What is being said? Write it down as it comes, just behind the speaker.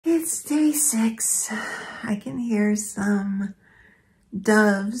It's day 6. I can hear some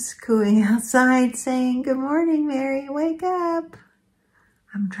doves cooing outside saying, "Good morning, Mary, wake up."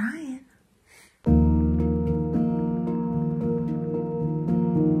 I'm trying.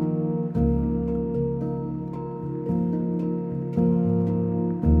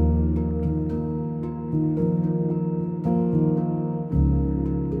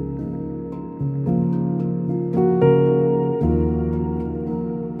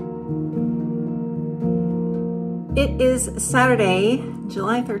 It is Saturday,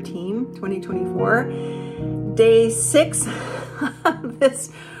 July 13, 2024, day 6 of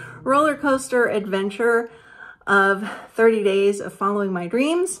this roller coaster adventure of 30 days of following my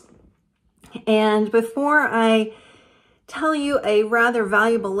dreams. And before I tell you a rather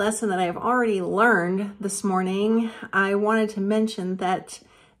valuable lesson that I've already learned this morning, I wanted to mention that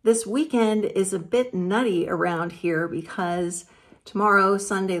this weekend is a bit nutty around here because tomorrow,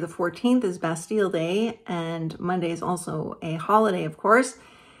 Sunday the 14th, is Bastille Day, and Monday is also a holiday, of course,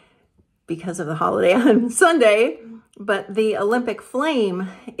 because of the holiday on Sunday. But the Olympic flame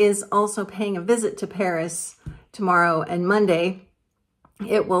is also paying a visit to Paris tomorrow and Monday.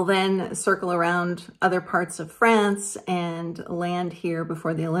 It will then circle around other parts of France and land here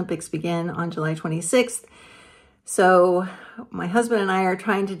before the Olympics begin on July 26th. So my husband and I are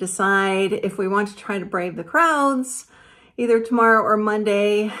trying to decide if we want to try to brave the crowds either tomorrow or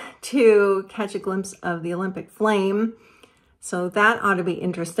Monday to catch a glimpse of the Olympic flame. So that ought to be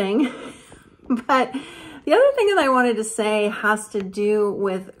interesting. But the other thing that I wanted to say has to do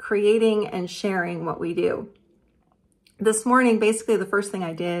with creating and sharing what we do. This morning, basically the first thing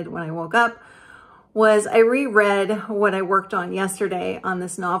I did when I woke up was I reread what I worked on yesterday on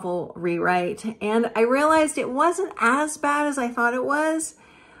this novel rewrite. And I realized it wasn't as bad as I thought it was,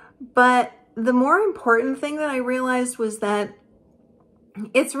 but the more important thing that I realized was that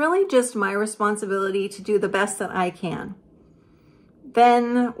it's really just my responsibility to do the best that I can.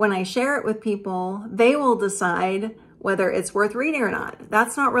 Then when I share it with people, they will decide whether it's worth reading or not.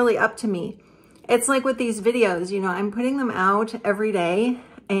 That's not really up to me. It's like with these videos, you know, I'm putting them out every day,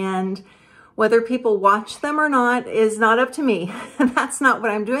 and whether people watch them or not is not up to me. That's not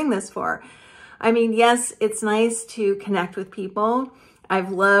what I'm doing this for. I mean, yes, it's nice to connect with people. I've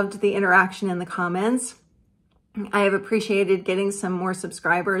loved the interaction in the comments. I have appreciated getting some more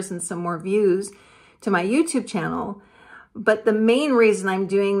subscribers and some more views to my YouTube channel. But the main reason I'm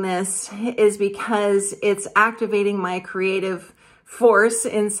doing this is because it's activating my creative force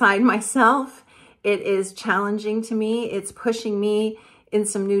inside myself. It is challenging to me. It's pushing me in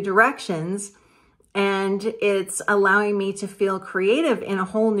some new directions. And it's allowing me to feel creative in a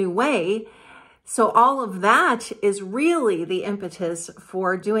whole new way. So all of that is really the impetus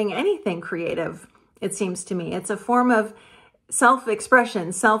for doing anything creative, it seems to me. It's a form of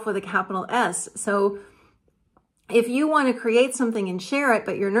self-expression, self with a capital S. So if you want to create something and share it,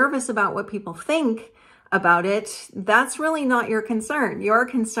 but you're nervous about what people think about it, that's really not your concern. Your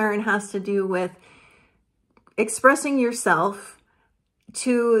concern has to do with expressing yourself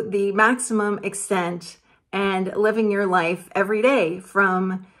to the maximum extent and living your life every day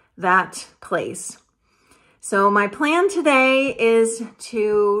from that place. So my plan today is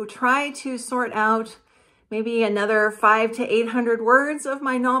to try to sort out maybe another 500 to 800 words of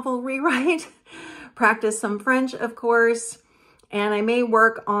my novel rewrite, practice some French, of course, and I may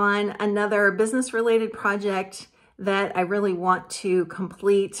work on another business-related project that I really want to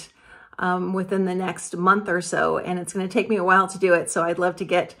complete within the next month or so, and it's going to take me a while to do it, so I'd love to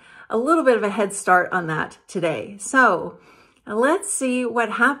get a little bit of a head start on that today. So let's see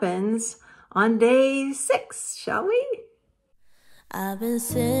what happens on day 6, shall we? I've been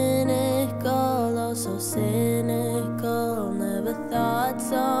cynical, oh so cynical. Never thought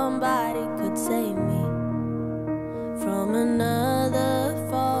somebody could save me from another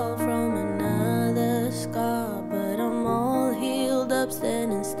fall, from another scar. But I'm all healed up,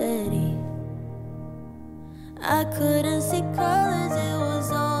 standing steady. I couldn't see colors, it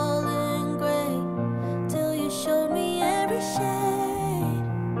was all in gray, till you showed me every shade.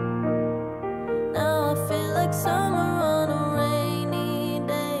 Now I feel like summer on a rainy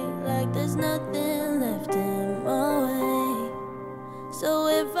day, like there's nothing left in my way. So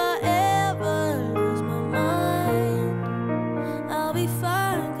if I ever lose my mind, I'll be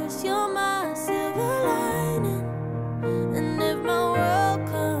fine, 'cause you're my silver lining. And if my world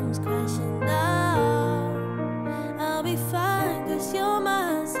comes crashing down, I'll be fine, 'cause you're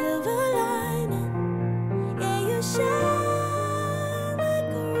my silver lining. Yeah, you shine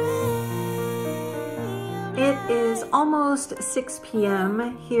like a ray. It is almost 6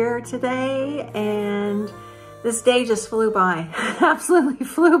 p.m. here today, and this day just flew by, absolutely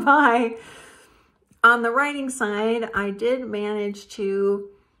flew by. On the writing side, I did manage to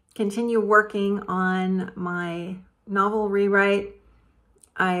continue working on my novel rewrite.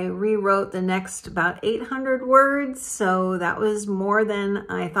 I rewrote the next about 800 words, so that was more than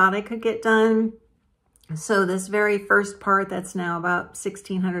I thought I could get done. So this very first part that's now about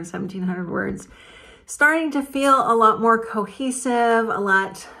 1,600, 1,700 words, starting to feel a lot more cohesive, a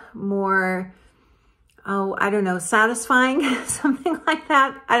lot more, oh, I don't know, satisfying, something like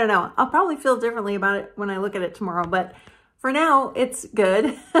that. I don't know. I'll probably feel differently about it when I look at it tomorrow, but for now, it's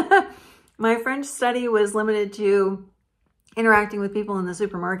good. My French study was limited to interacting with people in the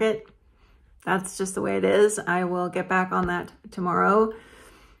supermarket. That's just the way it is. I will get back on that tomorrow.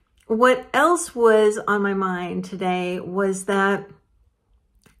 What else was on my mind today was that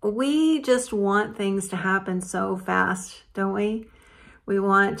we just want things to happen so fast, don't we? We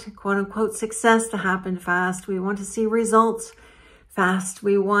want, quote unquote, success to happen fast. We want to see results fast.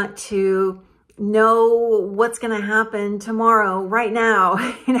 We want to know what's going to happen tomorrow, right now.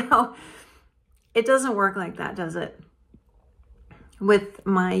 You know, it doesn't work like that, does it? With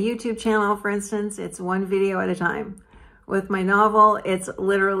my YouTube channel, for instance, it's one video at a time. With my novel, it's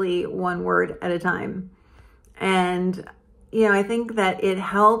literally one word at a time. And, you know, I think that it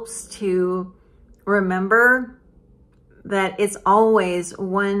helps to remember that it's always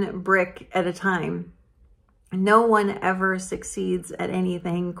one brick at a time. No one ever succeeds at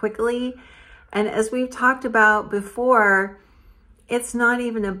anything quickly. And as we've talked about before, it's not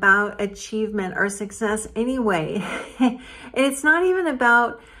even about achievement or success anyway. It's not even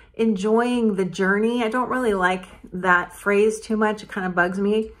about enjoying the journey. I don't really like that phrase too much. It kind of bugs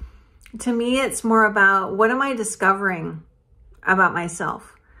me. To me, it's more about what am I discovering about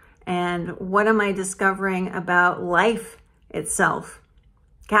myself? And what am I discovering about life itself?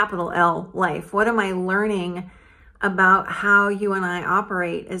 Capital L, life. What am I learning about how you and I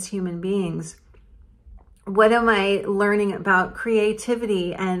operate as human beings? What am I learning about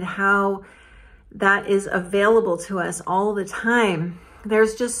creativity and how that is available to us all the time?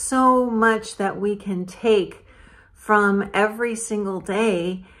 There's just so much that we can take from every single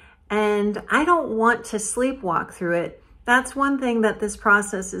day, and I don't want to sleepwalk through it. That's one thing that this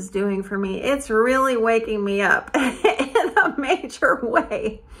process is doing for me. It's really waking me up in a major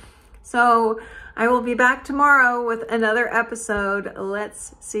way. So I will be back tomorrow with another episode.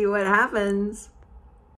 Let's see what happens.